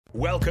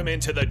Welcome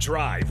into The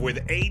Drive with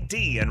AD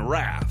and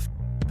Raph.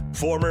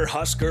 Former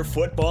Husker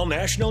football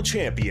national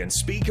champion,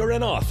 speaker,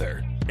 and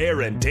author,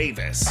 Aaron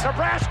Davis.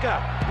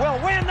 Nebraska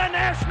will win the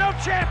national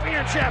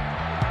championship.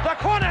 The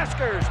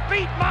Cornhuskers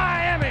beat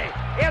Miami.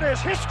 It is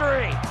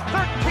history,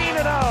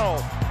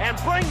 13-0, and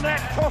bring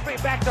that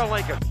trophy back to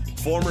Lincoln.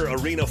 Former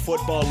Arena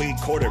Football League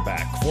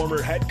quarterback,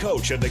 former head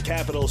coach of the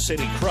Capital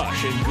City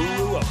Crush, and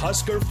guru of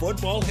Husker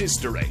football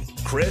history,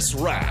 Chris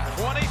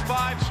Raff.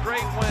 25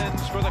 straight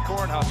wins for the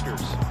Cornhuskers.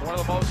 One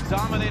of the most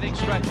dominating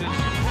stretches in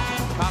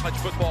college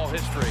football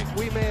history.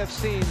 We may have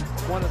seen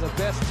one of the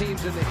best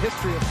teams in the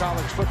history of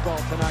college football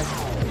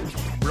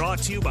tonight. Brought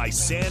to you by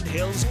Sand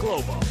Hills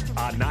Global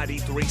on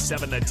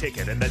 93.7 The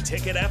Ticket and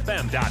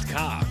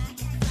theticketfm.com.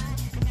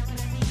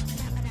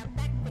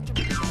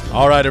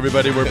 All right,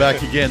 everybody, we're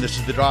back again. This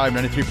is The Drive,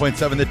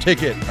 93.7 The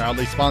Ticket,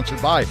 proudly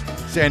sponsored by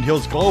Sand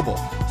Hills Global.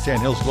 Sand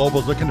Hills Global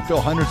is looking to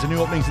fill hundreds of new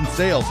openings in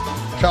sales,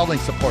 traveling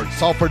support,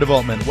 software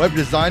development, web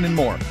design, and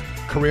more.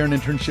 Career and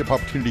internship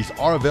opportunities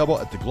are available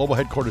at the global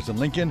headquarters in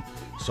Lincoln,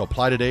 so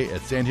apply today at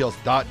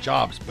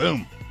sandhills.jobs.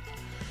 Boom.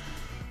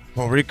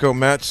 Well, Rico,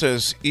 Matt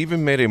says,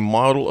 even made a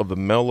model of the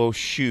Mellow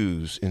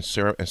shoes in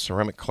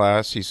ceramic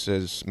class. He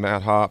says,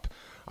 Matt Hopp,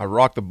 I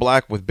rocked the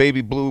black with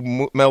baby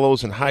blue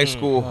Mellows in high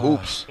school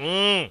hoops.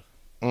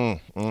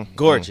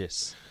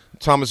 Gorgeous.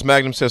 Thomas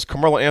Magnum says,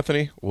 Carmelo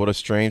Anthony, what a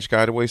strange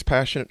guy to waste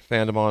passionate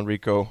fandom on,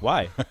 Rico.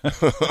 Why?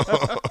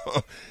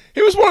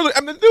 He was one of the,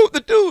 I mean,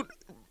 the dude,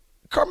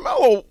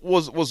 Carmelo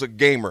was a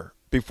gamer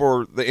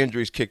before the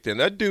injuries kicked in.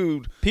 That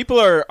dude. People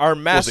are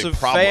massive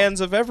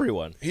fans of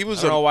everyone. I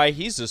don't know why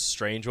he's a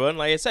strange one.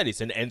 Like I said, he's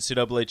an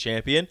NCAA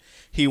champion.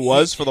 He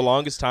was, for the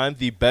longest time,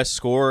 the best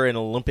scorer in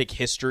Olympic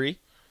history.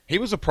 He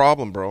was a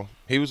problem, bro.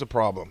 He was a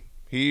problem.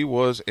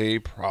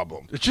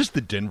 It's just the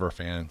Denver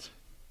fans.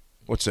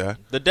 What's that?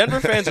 The Denver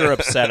fans are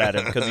upset at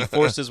him because he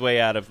forced his way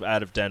out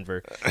of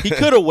Denver. He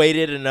could have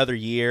waited another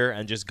year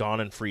and just gone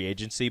in free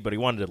agency, but he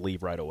wanted to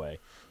leave right away.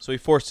 So he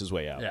forced his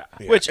way out. Yeah.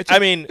 Which,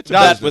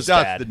 that was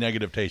bad. That's the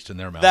negative taste in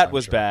their mouth. That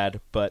was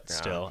bad, but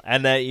still.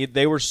 And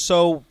they were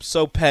so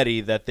petty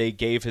that they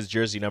gave his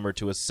jersey number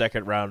to a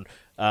second-round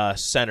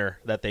center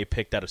that they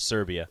picked out of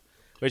Serbia.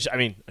 Which, I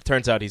mean, it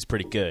turns out he's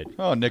pretty good.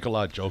 Oh,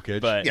 Nikola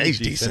Jokic. But yeah, he's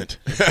decent.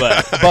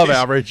 But above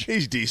average.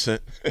 He's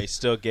decent. They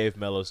still gave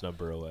Melo's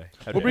number away.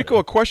 Well, Rico,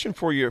 a question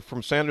for you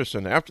from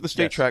Sanderson. After the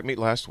state track meet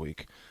last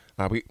week,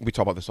 we talked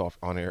about this off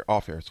air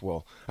as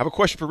well. I have a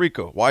question for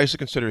Rico. Why is it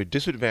considered a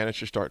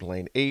disadvantage to start in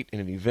lane 8 in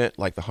an event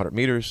like the 100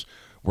 meters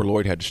where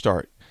Lloyd had to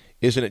start?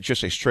 Isn't it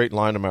just a straight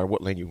line no matter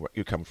what lane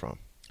you come from?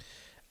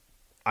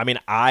 I mean,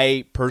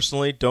 I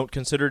personally don't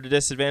consider it a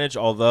disadvantage,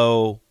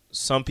 although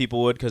some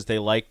people would because they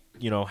like,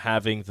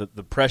 having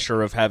the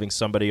pressure of having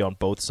somebody on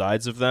both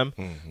sides of them.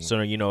 Mm-hmm. So,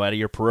 out of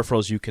your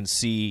peripherals, you can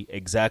see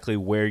exactly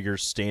where you're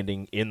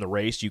standing in the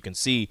race. You can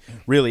see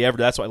really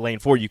that's why lane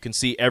 4, you can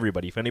see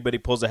everybody. If anybody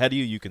pulls ahead of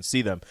you, you can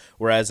see them.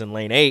 Whereas in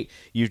lane 8,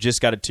 you've just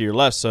got it to your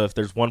left. So if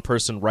there's one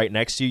person right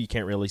next to you, you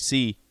can't really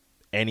see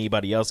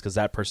anybody else because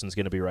that person's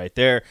going to be right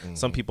there. Mm-hmm.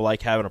 Some people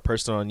like having a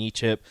person on each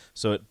hip,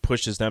 so it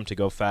pushes them to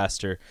go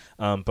faster.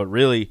 But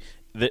really,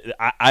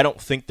 I don't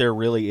think there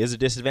really is a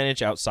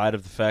disadvantage outside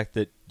of the fact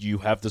that you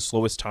have the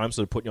slowest time,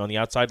 so they're putting you on the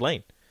outside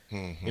lane.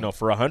 Mm-hmm.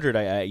 For 100,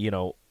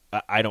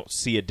 I don't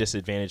see a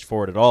disadvantage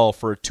for it at all.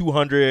 For a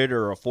 200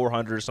 or a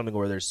 400 or something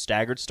where there's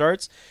staggered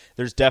starts,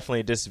 there's definitely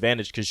a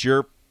disadvantage because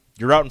you're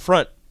out in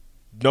front.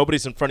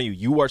 Nobody's in front of you.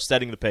 You are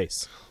setting the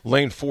pace.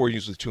 Lane 4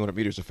 usually 200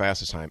 meters the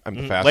fastest time.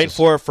 The fastest. Lane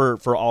 4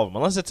 for all of them.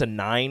 Unless it's a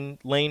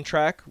 9-lane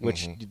track,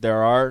 which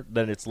there are,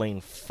 then it's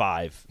lane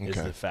 5 is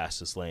the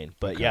fastest lane.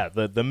 But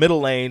the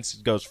middle lanes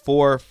goes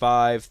 4,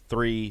 5,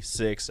 3,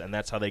 6, and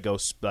that's how they go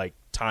like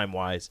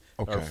time-wise.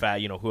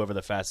 Okay. Or whoever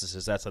the fastest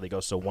is, that's how they go.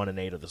 So 1 and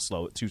 8 are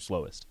the two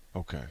slowest.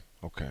 Okay.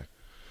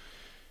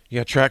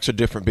 Yeah, tracks are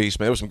different beasts,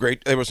 man.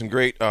 There was some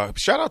great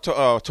shout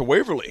out to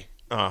Waverly.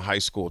 High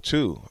school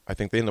too. I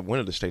think they ended up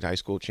winning the state high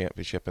school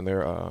championship in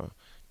their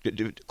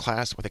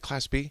class. Were they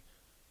Class B?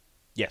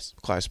 Yes,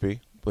 Class B.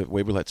 But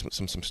Waverly had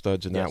some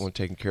studs in that one,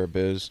 taking care of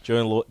biz.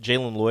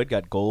 Jalen Lloyd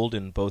got gold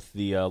in both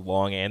the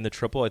long and the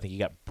triple. I think he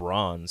got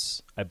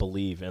bronze, I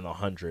believe, in the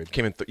 100.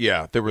 Came in.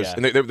 There was.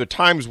 And the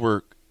times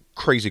were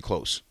crazy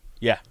close.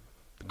 Yeah.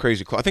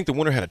 Crazy close. I think the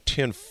winner had a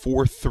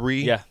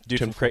 10.43. Yeah,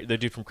 the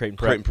dude from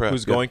Creighton Prep,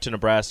 who's going to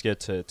Nebraska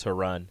to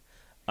run.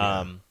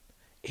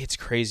 It's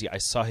crazy. I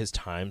saw his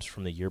times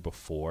from the year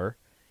before,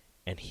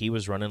 and he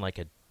was running like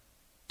a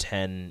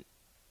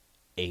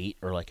 10.8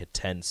 or like a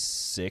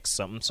 10.6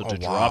 something. So to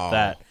drop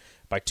that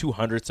by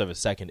 0.02 of a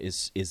second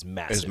is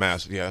massive. It's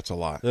massive. Yeah, that's a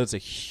lot. That's a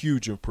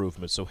huge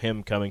improvement. So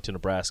him coming to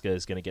Nebraska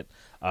is going to get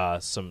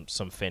some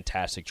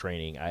fantastic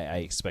training. I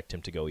expect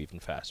him to go even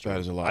faster.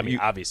 That is a lot. I mean,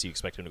 obviously you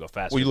expect him to go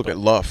faster. Well, you look at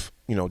Luff,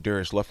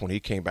 Darius Luff, when he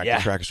came back to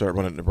track and started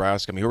running at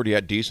Nebraska. I mean, he already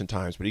had decent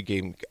times, but he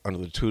gave him under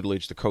the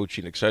tutelage, the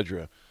coaching,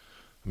 etc.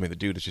 I mean, the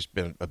dude has just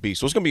been a beast.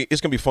 So it's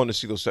gonna be fun to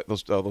see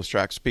those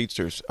track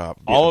speedsters.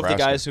 All of the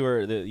guys who are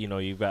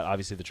you've got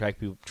obviously the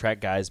track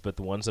guys, but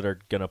the ones that are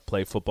gonna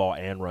play football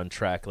and run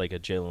track like a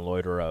Jalen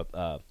Lloyd or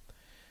a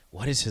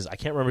what is his? I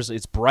can't remember.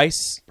 It's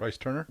Bryce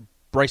Turner.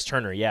 Bryce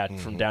Turner, yeah,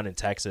 from down in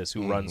Texas,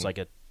 who runs like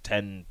a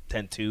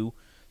 10-2,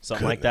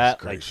 something like that.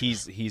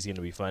 Gracious. Like he's going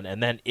to be fun.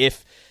 And then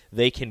if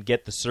they can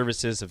get the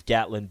services of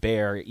Gatlin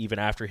Bear, even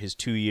after his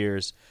 2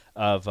 years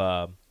of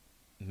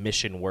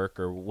mission work,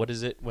 or what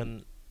is it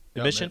when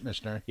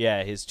missionary?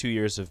 Yeah, his 2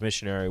 years of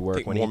missionary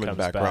work when Mormon he comes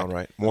background,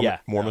 back. right?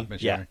 Mormon.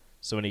 Missionary. Yeah.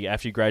 So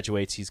after he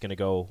graduates, he's going to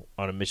go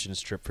on a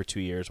missions trip for 2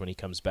 years. When he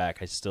comes back,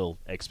 I still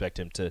expect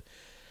him to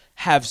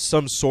have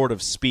some sort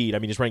of speed. I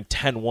mean, he's running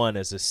 10-1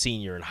 as a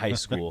senior in high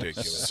school.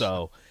 Ridiculous.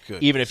 So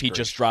Goodness even if he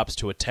gracious. just drops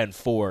to a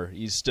 10-4,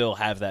 you still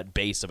have that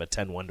base of a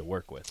 10-1 to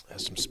work with.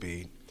 That's some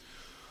speed.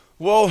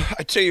 Well,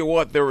 I tell you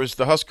what, there was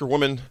the Husker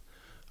women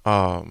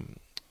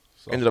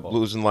ended up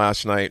losing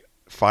last night,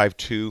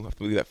 5-2. I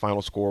believe that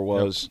final score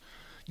was. Yep.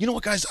 You know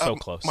what, guys? So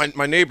close.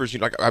 My neighbors,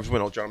 I was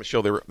with John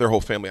Michelle. Their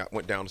whole family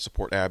went down to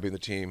support Abby and the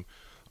team.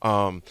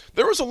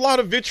 There was a lot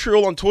of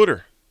vitriol on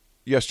Twitter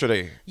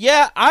yesterday.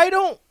 Yeah, I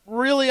don't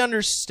really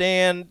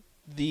understand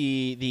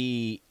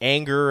the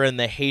anger and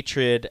the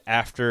hatred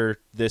after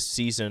this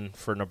season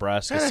for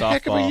Nebraska Had a softball.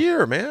 heck of a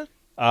year, man.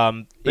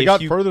 They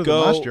got further than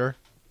last year.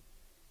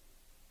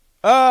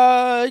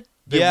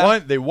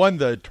 They won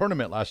the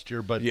tournament last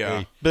year, but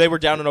Yeah. but they were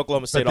down in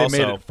Oklahoma State they also.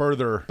 made it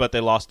further. But they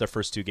lost their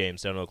first 2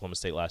 games down in Oklahoma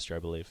State last year, I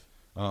believe.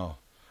 Oh,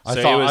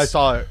 So I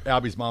saw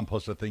Abby's mom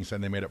post a thing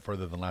saying they made it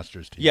further than last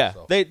year's team. Yeah,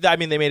 so. they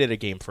made it a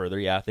game further.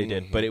 Yeah, they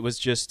did. But it was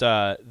just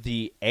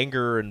the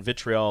anger and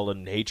vitriol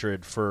and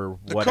hatred for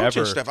The whatever.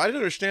 coaching staff, I didn't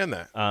understand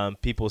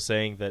that. People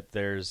saying that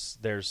there's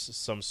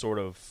some sort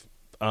of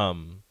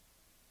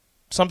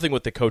something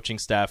with the coaching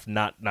staff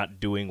not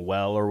doing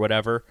well or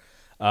whatever.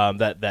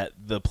 That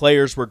the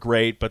players were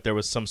great, but there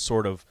was some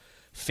sort of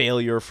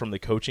failure from the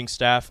coaching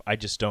staff. I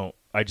just don't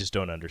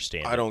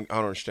understand. I don't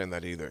understand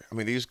that either. I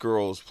mean, these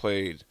girls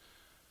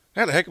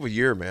had a heck of a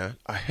year, man.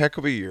 A heck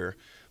of a year.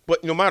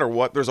 But no matter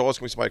what, there's always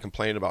going to be somebody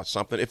complaining about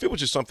something. If it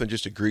was just something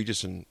just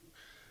egregious, and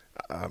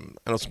I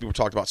know some people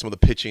talked about some of the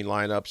pitching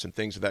lineups and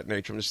things of that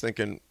nature. I'm just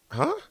thinking,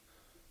 huh?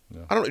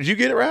 Yeah. I don't. Did you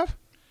get it, Raph?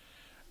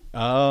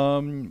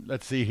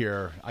 Let's see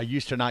here. I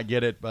used to not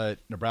get it, but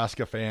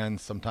Nebraska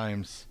fans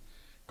sometimes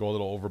go a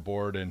little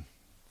overboard and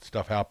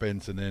stuff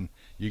happens, and then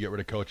you get rid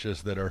of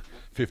coaches that are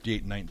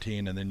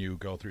 58-19, and then you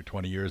go through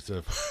 20 years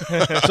of.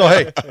 So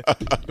hey,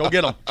 go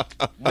get them.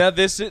 Now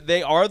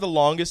they are the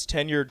longest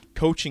tenured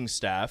coaching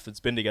staff that's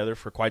been together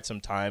for quite some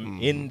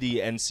time in the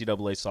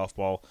NCAA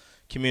softball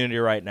community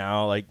right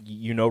now. Like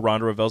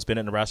Rhonda Revell's been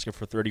at Nebraska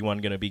for 31,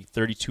 going to be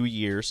 32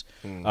 years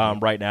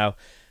right now.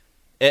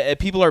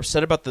 People are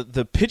upset about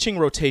the pitching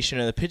rotation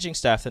and the pitching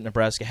staff that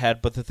Nebraska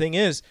had, but the thing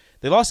is,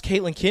 they lost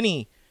Caitlin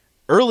Kinney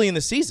early in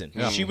the season.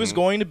 Yeah. She was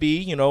going to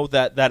be,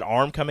 that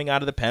arm coming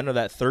out of the pen, or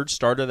that third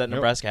starter that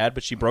Nebraska had,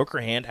 but she broke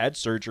her hand, had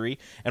surgery,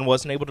 and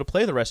wasn't able to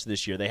play the rest of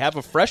this year. They have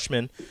a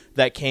freshman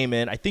that came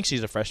in. I think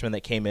she's a freshman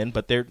that came in,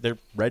 but they're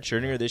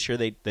redshirting her this year.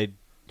 They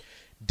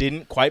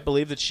didn't quite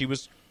believe that she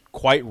was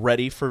quite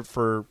ready for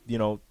NCAA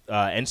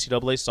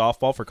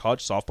softball, for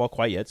college softball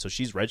quite yet, so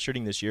she's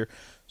redshirting this year.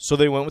 So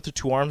they went with the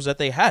 2 arms that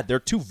they had. They're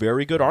 2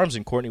 very good arms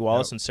in Courtney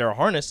Wallace and Sarah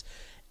Harness,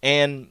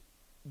 and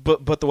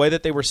but the way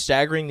that they were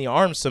staggering the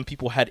arms, some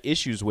people had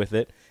issues with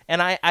it,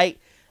 and I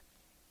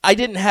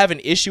didn't have an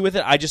issue with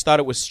it. I just thought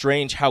it was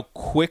strange how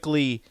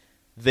quickly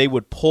they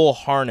would pull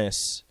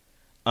Harness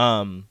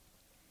and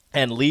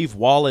leave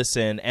Wallace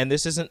in, and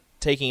this isn't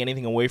taking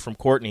anything away from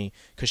Courtney,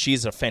 because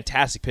she's a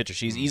fantastic pitcher.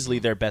 She's easily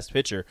their best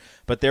pitcher,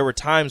 but there were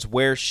times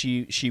where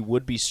she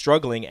would be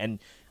struggling, and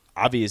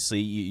obviously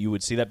you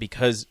would see that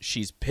because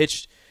she's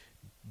pitched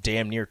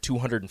damn near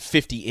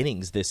 250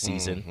 innings this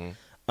season,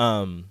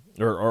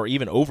 or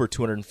even over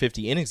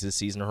 250 innings this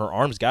season. Her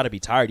arm's got to be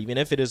tired. Even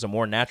if it is a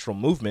more natural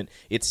movement,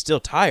 it's still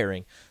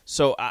tiring.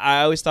 So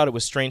I always thought it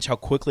was strange how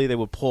quickly they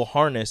would pull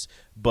Harness,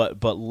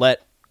 but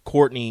let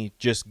Courtney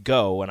just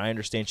go. And I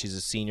understand she's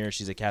a senior,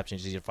 she's a captain,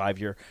 she's a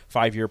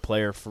five-year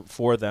player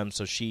for them,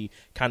 so she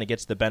kind of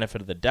gets the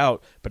benefit of the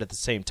doubt. But at the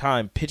same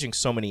time, pitching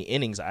so many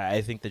innings,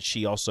 I think that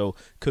she also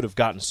could have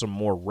gotten some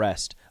more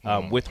rest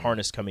with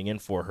Harness coming in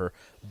for her.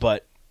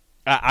 But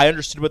I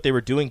understood what they were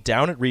doing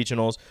down at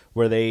regionals,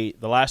 where the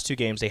last 2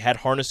 games, they had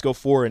Harness go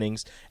 4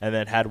 innings and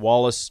then had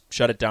Wallace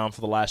shut it down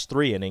for the last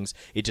 3 innings.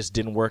 It just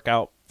didn't work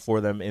out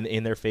for them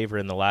in their favor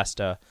in the last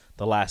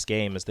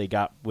game, as they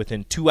got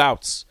within 2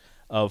 outs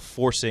of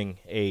forcing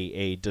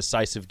a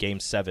decisive Game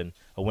 7,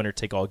 a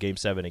winner-take-all Game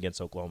 7 against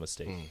Oklahoma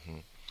State. Mm-hmm.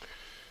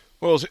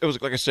 Well, it was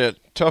like I said,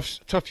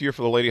 tough year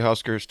for the Lady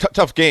Huskers.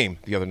 Tough game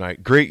the other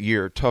night. Great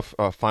year. Tough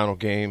final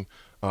game.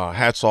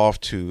 Hats off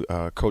to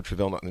Coach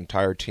Revelle and the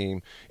entire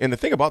team. And the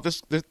thing about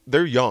this,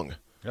 they're young.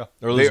 Yeah,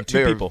 they're losing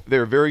 2 people.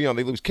 They're very young.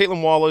 They lose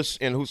Caitlin Wallace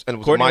and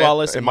Courtney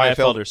Wallace and Maya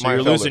Felder. So Maya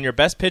you're Felder. losing your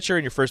best pitcher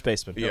and your first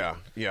baseman.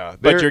 Yeah.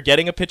 But you're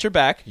getting a pitcher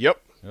back.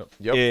 Yep.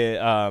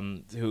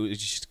 Who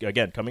is,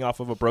 again, coming off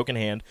of a broken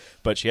hand,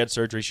 but she had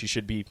surgery. She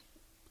should be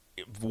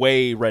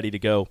way ready to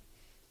go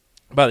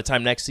by the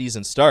time next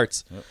season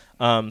starts.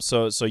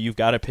 So you've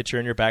got a pitcher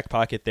in your back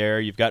pocket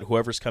there. You've got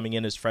whoever's coming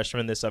in as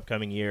freshman this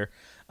upcoming year.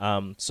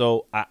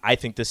 So I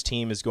think this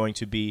team is going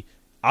to be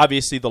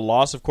Obviously, the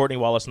loss of Courtney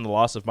Wallace and the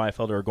loss of Maya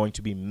Felder are going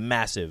to be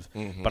massive,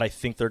 but I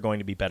think they're going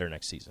to be better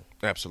next season.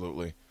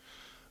 Absolutely.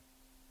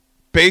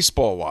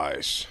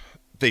 Baseball-wise,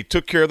 they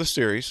took care of the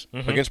series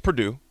against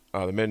Purdue.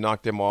 The men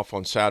knocked them off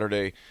on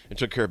Saturday and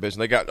took care of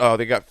business.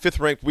 They got fifth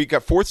ranked. We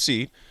got fourth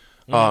seed.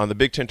 The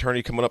Big Ten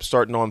tourney coming up,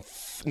 starting on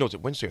is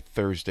it Wednesday or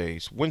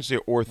Thursdays? Wednesday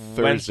or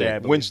Thursday?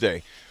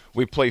 Wednesday.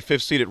 We play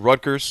fifth seed at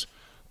Rutgers.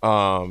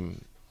 So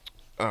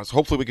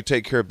hopefully we can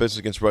take care of business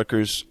against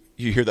Rutgers.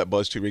 You hear that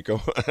buzz too,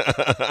 Rico?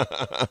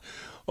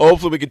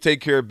 Hopefully we can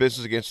take care of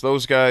business against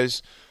those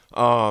guys.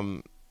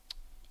 The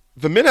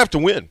men have to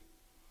win.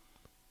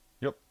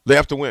 Yep. They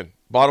have to win.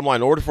 Bottom line,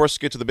 in order for us to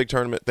get to the big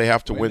tournament, they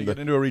have to win. Get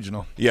into a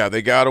regional. Yeah,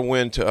 they got to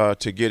win to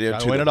get into.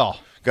 Got to win it all.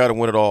 Got to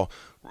win it all.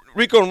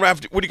 Rico and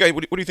Raph, what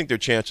do you think their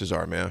chances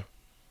are, man?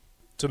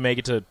 To make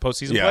it to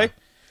postseason play?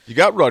 You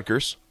got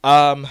Rutgers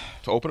to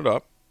open it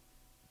up.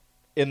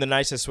 In the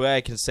nicest way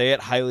I can say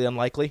it, highly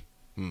unlikely.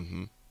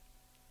 Mm-hmm.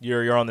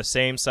 You're on the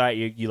same side.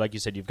 You like you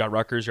said, you've got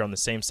Rutgers. You're on the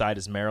same side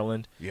as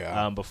Maryland.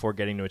 Yeah. Before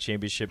getting to a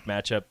championship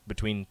matchup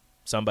between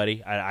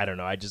somebody, I don't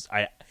know.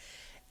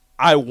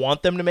 I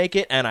want them to make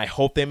it, and I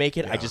hope they make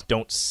it. Yeah. I just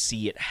don't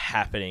see it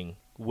happening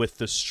with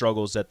the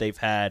struggles that they've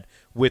had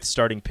with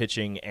starting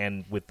pitching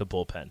and with the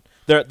bullpen.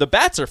 The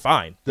bats are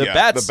fine. The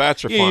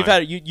bats are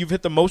fine. You've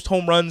hit the most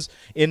home runs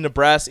in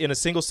Nebraska in a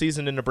single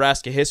season in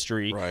Nebraska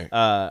history. Right.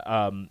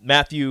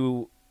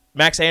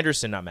 Max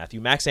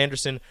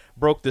Anderson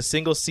broke the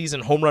single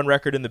season home run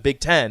record in the Big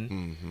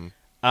Ten.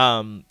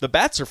 Mm-hmm. The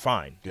bats are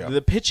fine. Yeah.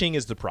 The pitching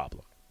is the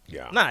problem.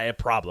 Yeah. Not a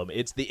problem.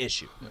 It's the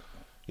issue.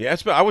 Yeah,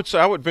 I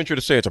would venture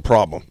to say it's a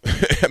problem.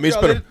 I mean,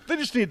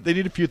 they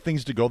need a few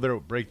things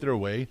to break their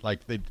way.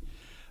 Like they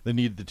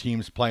need the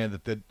teams playing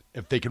that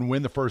if they can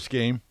win the first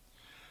game,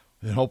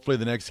 then hopefully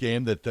the next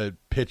game that the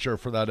pitcher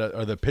for that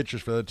or the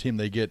pitchers for that team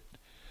they get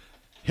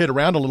hit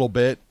around a little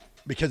bit,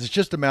 because it's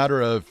just a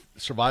matter of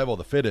survival of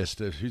the fittest.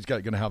 Who's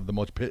going to have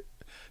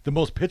the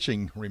most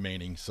pitching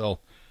remaining? So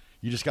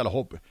you just got to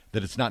hope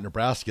that it's not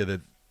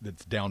Nebraska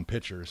that's down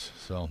pitchers.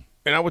 So.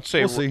 And I would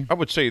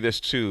say this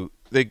too.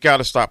 They got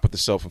to stop with the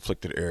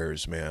self-inflicted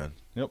errors, man.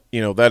 Yep. You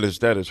know that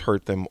has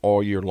hurt them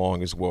all year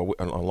long as well,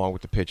 along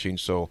with the pitching.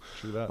 So,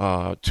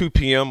 2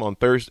 p.m. on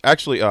Thursday.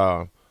 Actually,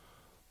 let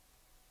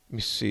me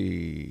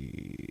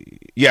see.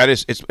 Yeah, it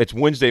is. It's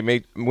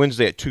Wednesday.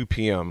 Wednesday at 2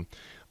 p.m.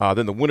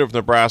 Then the winner of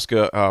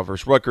Nebraska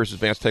versus Rutgers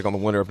advance take on the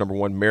winner of number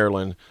 1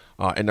 Maryland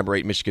and number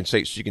 8 Michigan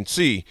State. So you can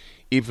see,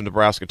 even if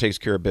Nebraska takes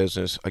care of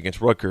business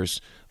against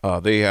Rutgers,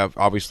 they have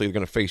obviously they're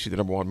going to face either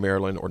number 1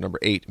 Maryland or number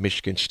 8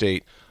 Michigan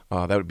State.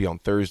 That would be on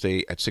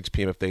Thursday at 6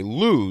 p.m. If they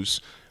lose,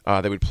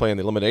 they would play in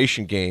the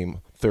elimination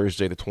game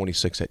Thursday the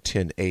 26th at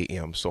 10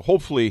 a.m. So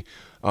hopefully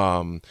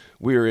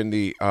we're in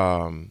the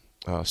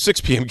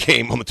 6 p.m.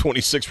 game on the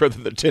 26th rather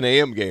than the 10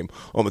 a.m. game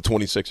on the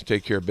 26th and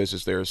take care of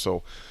business there.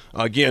 So,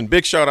 again,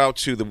 big shout-out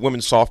to the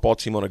women's softball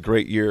team on a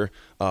great year.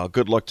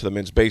 Good luck to the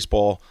men's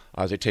baseball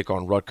as they take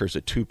on Rutgers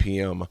at 2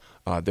 p.m.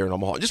 There in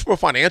Omaha. Just from a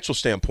financial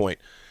standpoint,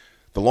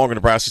 the longer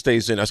Nebraska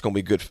stays in, that's going to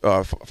be good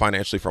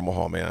financially for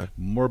Omaha, man.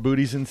 More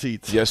booties and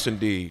seats. Yes,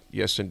 indeed.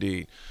 Yes,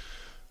 indeed.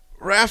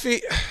 Raffy.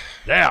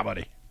 Yeah,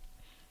 buddy.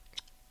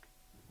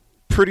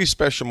 Pretty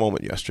special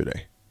moment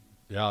yesterday.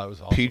 Yeah, it was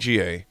awesome.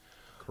 PGA.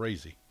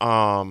 Crazy.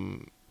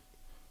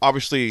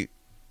 Obviously,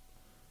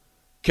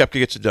 Koepka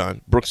gets it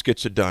done. Brooks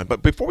gets it done.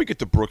 But before we get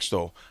to Brooks,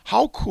 though,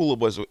 how cool it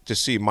was to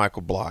see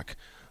Michael Block.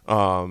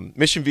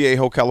 Mission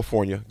Viejo,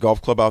 California,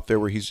 golf club out there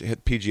where he's a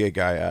PGA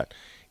guy at.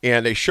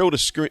 And they showed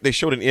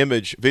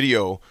an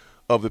video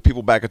of the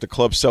people back at the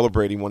club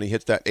celebrating when he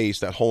hits that ace,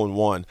 that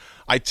hole-in-one.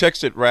 I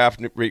texted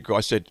Raph Rico. I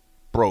said,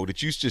 bro,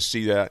 did you just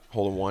see that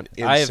hole-in-one?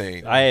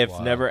 Insane. I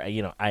have never,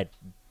 I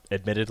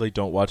admittedly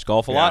don't watch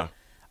golf a lot.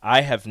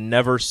 I have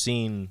never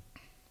seen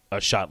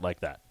a shot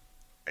like that.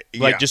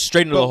 Like just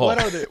straight into the hole.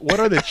 What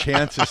are the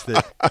chances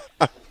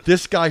that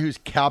this guy who's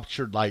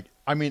captured,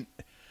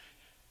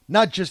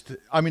 not just,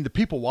 the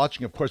people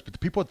watching, of course, but the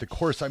people at the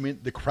course,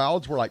 the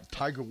crowds were like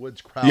Tiger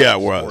Woods crowds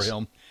for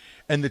him.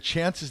 And the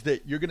chances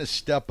that you're going to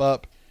step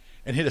up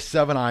and hit a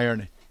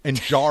 7-iron and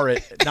jar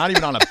it, not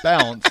even on a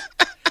bounce.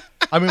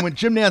 When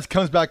Jim Nantz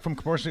comes back from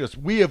commercial, he goes,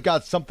 "We have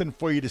got something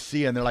for you to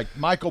see." And they're like,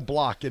 Michael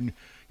Block. And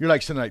you're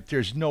like,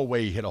 there's no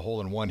way he hit a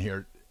hole-in-one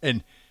here.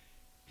 And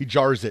he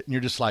jars it. And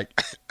you're just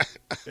like,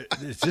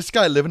 is this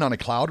guy living on a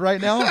cloud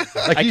right now?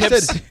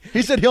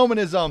 He said him and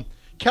his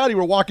caddy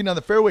were walking down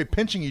the fairway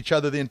pinching each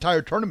other the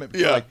entire tournament.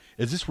 Yeah. Like,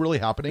 is this really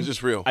happening? Is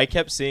this real? I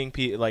kept seeing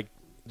people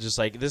this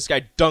guy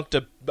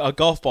dunked a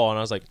golf ball, and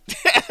I was like,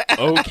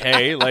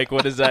 okay,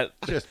 what is that?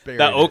 Just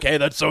okay,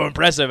 that's so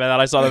impressive. And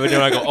then I saw the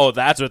video, and I go, oh,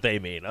 that's what they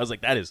mean. I was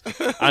like, I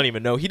don't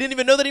even know. He didn't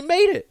even know that he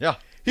made it. Yeah.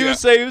 He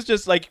was saying, it was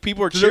just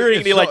people were cheering,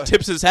 and he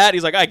tips his hat.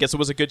 He's like, I guess it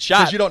was a good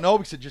shot. Because you don't know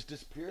because it just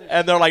disappeared.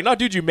 And they're like, no,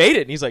 dude, you made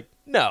it. And he's like,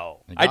 no.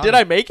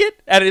 I make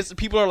it? And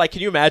people are like,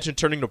 can you imagine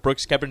turning to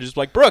Brooks Koepka and just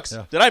like, Brooks,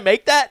 did I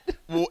make that?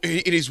 Well,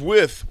 and he's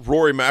with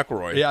Rory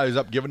McIlroy. Yeah, he's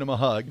up giving him a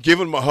hug.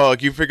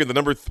 You figure the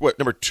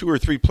number 2 or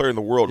 3 player in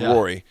the world,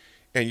 Rory,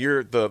 and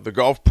you're the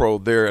golf pro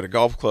there at a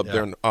golf club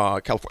there in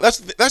California.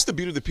 That's the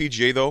beauty of the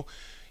PGA, though.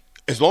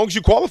 As long as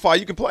you qualify,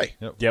 you can play.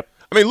 Yep.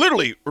 I mean,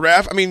 literally,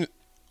 Raph,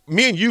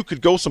 me and you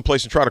could go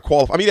someplace and try to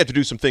qualify. I mean, you have to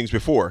do some things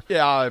before.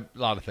 Yeah, a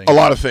lot of things. A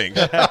lot of things.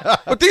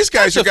 But these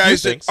guys are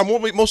guys that things.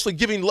 are mostly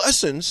giving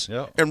lessons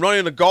and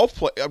running a golf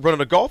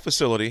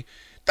facility.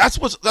 That's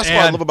what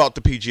I love about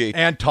the PGA.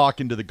 And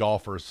talking to the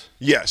golfers.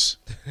 Yes.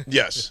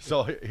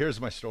 So here's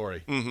my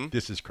story. Mm-hmm.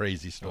 This is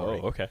crazy story.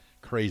 Oh, okay.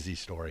 Crazy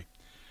story.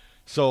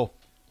 So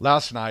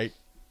last night,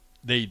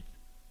 they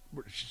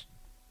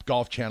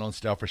Golf Channel and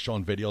stuff were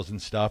showing videos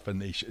and stuff,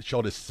 and they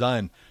showed his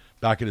son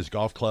back at his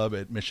golf club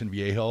at Mission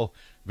Viejo,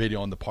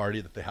 video on the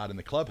party that they had in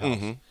the clubhouse.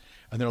 Mm-hmm.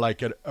 And they're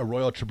like at a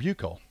Royal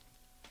Trabuco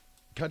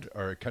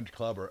country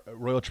club or a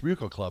Royal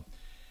Trabuco club.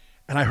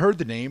 And I heard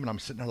the name, and I'm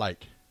sitting there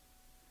like,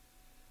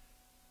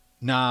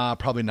 nah,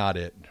 probably not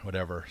it,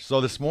 whatever.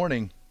 So this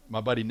morning,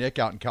 my buddy Nick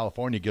out in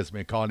California gives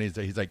me a call, and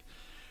he's like,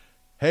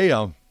 hey,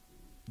 do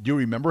you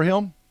remember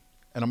him?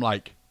 And I'm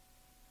like,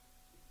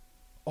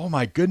 oh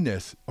my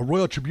goodness, a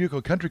Royal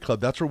Trabuco Country Club.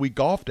 That's where we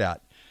golfed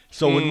at.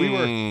 So when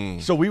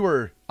we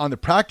were on the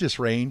practice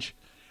range,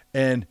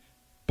 and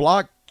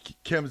Block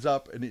comes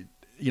up and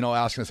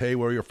asking us, hey,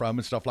 where you're from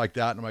and stuff like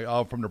that. And I'm like,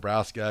 oh, I'm from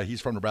Nebraska.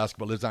 He's from Nebraska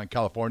but lives out in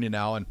California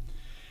now. And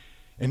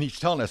he's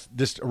telling us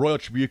this Royal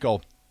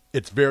Trabuco,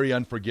 it's very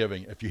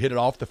unforgiving. If you hit it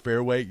off the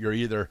fairway, you're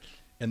either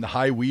in the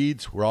high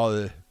weeds where all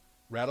the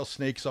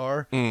rattlesnakes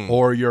are,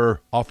 or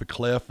you're off a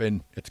cliff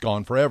and it's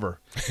gone forever.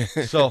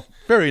 So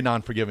very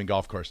non-forgiving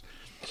golf course.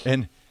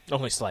 And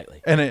only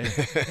slightly. And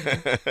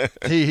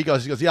he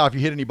goes, yeah, if you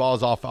hit any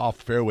balls off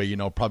the fairway,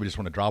 probably just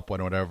want to drop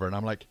one or whatever. And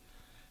I'm like,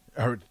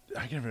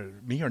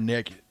 me or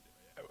Nick,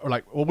 or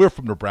like, well, we're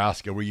from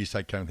Nebraska. We're used to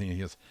that kind of thing. And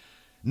he goes,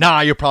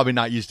 nah, you're probably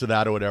not used to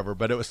that or whatever.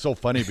 But it was so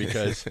funny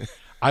because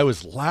I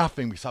was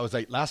laughing because I was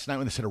like, last night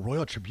when they said a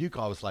Royal Trabuco,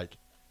 I was like,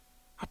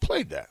 I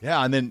played that.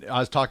 Yeah, and then I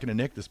was talking to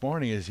Nick this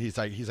morning. He's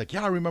like,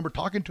 yeah, I remember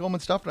talking to him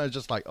and stuff. And I was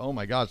just like, oh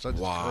my gosh, that's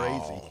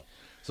crazy.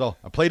 So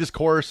I played his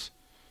course.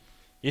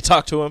 You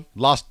talked to him.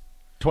 Lost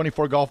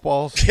 24 golf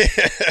balls.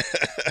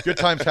 Good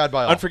times had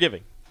by all.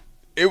 Unforgiving.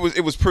 It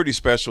was pretty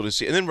special to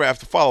see. And then we have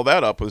to follow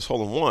that up with this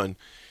hole-in-one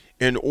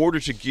in order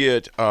to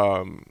get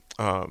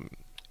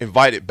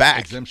invited back.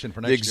 Exemption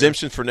for next year. The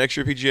exemption for next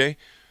year, PGA.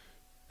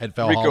 At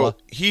Valhalla. Rico,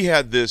 he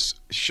had this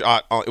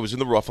shot. It was in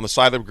the rough on the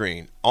side of the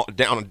green,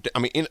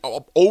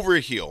 over a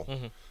hill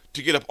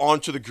to get up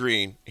onto the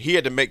green. He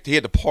had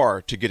to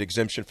par to get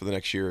exemption for the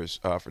next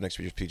year's next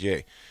year's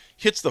PGA.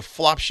 Hits the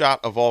flop shot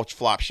of all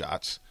flop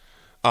shots.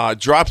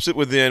 Drops it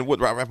within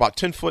about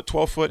 10 foot,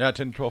 12 foot. Yeah,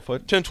 10, 12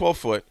 foot. 10, 12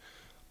 foot.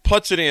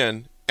 Puts it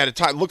in at a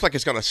time. Looked like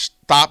it's going to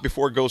stop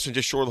before it goes in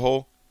just short of the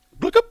hole.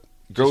 Look up.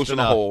 Goes in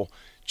the hole.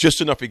 Just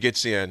enough he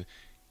gets in.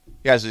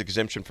 He has an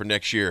exemption for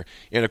next year.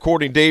 And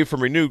according to Dave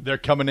from Renew, they're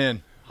coming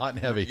in hot and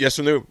heavy. Yes,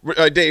 and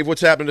Dave,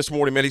 what's happening this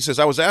morning, man? He says,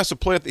 he was asked to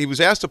play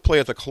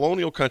at the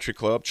Colonial Country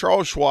Club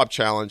Charles Schwab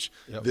Challenge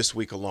this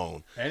week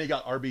alone. And he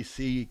got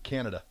RBC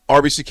Canada.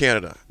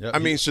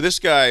 Yep. So this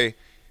guy,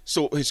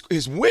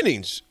 his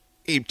winnings,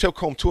 he took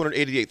home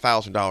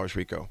 $288,000,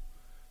 Rico.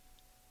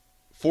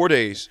 4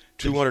 days,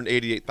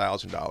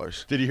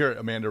 $288,000. Did you hear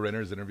Amanda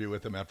Renner's interview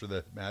with him after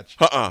the match?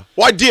 Well,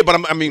 I did, but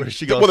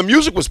the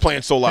music was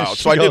playing so loud,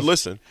 so I did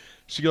listen.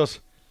 She goes,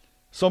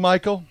 so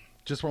Michael,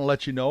 just want to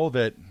let you know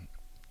that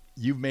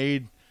you've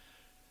made.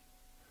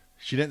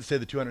 She didn't say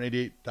the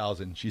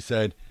 $288,000. She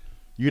said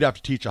you'd have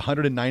to teach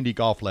 190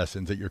 golf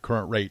lessons at your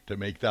current rate to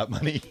make that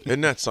money. Isn't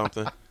that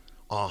something?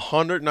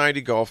 190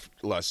 golf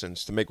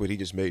lessons to make what he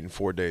just made in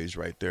 4 days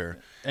right there.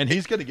 And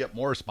he's going to get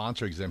more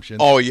sponsor exemptions.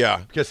 Oh,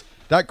 yeah. Because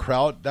that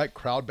crowd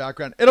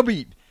background, it'll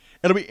be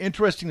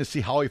interesting to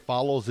see how he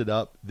follows it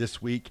up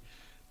this week,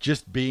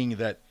 just being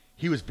that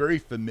he was very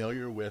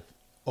familiar with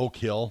Oak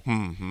Hill.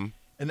 Mm-hmm.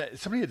 And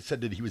somebody had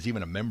said that he was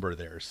even a member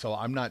there, so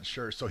I'm not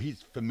sure. So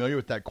he's familiar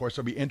with that course.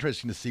 So it'll be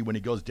interesting to see when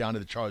he goes down to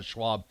the Charles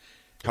Schwab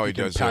how he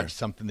does patch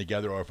something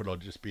together, or if it'll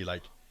just be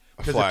like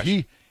a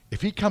flash.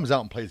 If he comes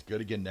out and plays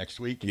good again next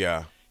week,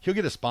 he'll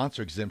get a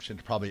sponsor exemption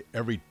to probably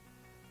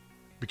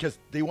because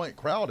they want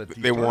crowd at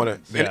these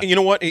tournaments. And you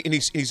know what? And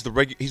he's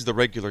the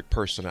regular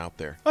person out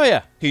there. Oh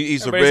yeah,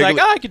 he's the regular. Like,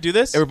 I could do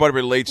this. Everybody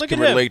can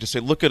relate to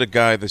say, look at a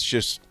guy that's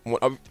just.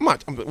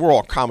 We're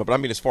all common, but I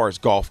mean as far as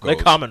golf goes,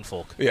 the common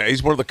folk. Yeah,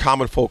 he's one of the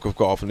common folk of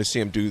golf, and to see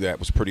him do that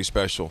was pretty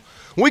special.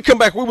 When we come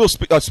back, we will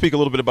speak a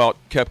little bit about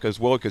Koepka as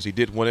well because he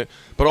did win it,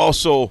 but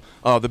also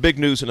the big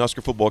news in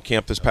Husker football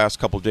camp this past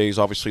couple of days.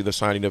 Obviously, the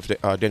signing of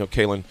Daniel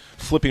Kalen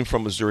flipping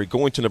from Missouri,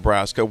 going to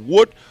Nebraska.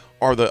 What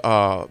are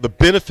the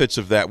benefits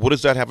of that? What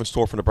does that have in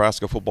store for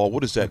Nebraska football?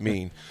 What does that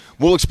mean?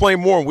 We'll explain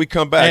more when we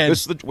come back.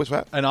 What's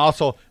that? And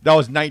also, that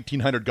was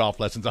 1,900 golf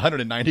lessons,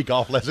 190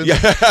 golf lessons. Yeah.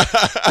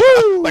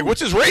 Like,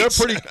 what's his rates?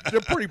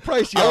 They're pretty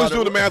pricey. I was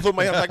doing the math with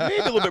my head. Like, maybe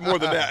a little bit more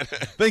than that.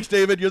 Thanks,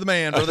 David. You're the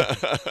man, brother.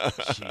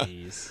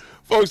 Jeez.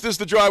 Folks, this is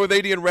The Drive with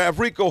AD and Rav.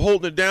 Rico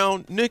holding it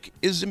down. Nick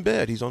is in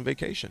bed. He's on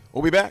vacation.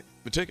 We'll be back.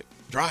 The Ticket.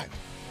 Drive.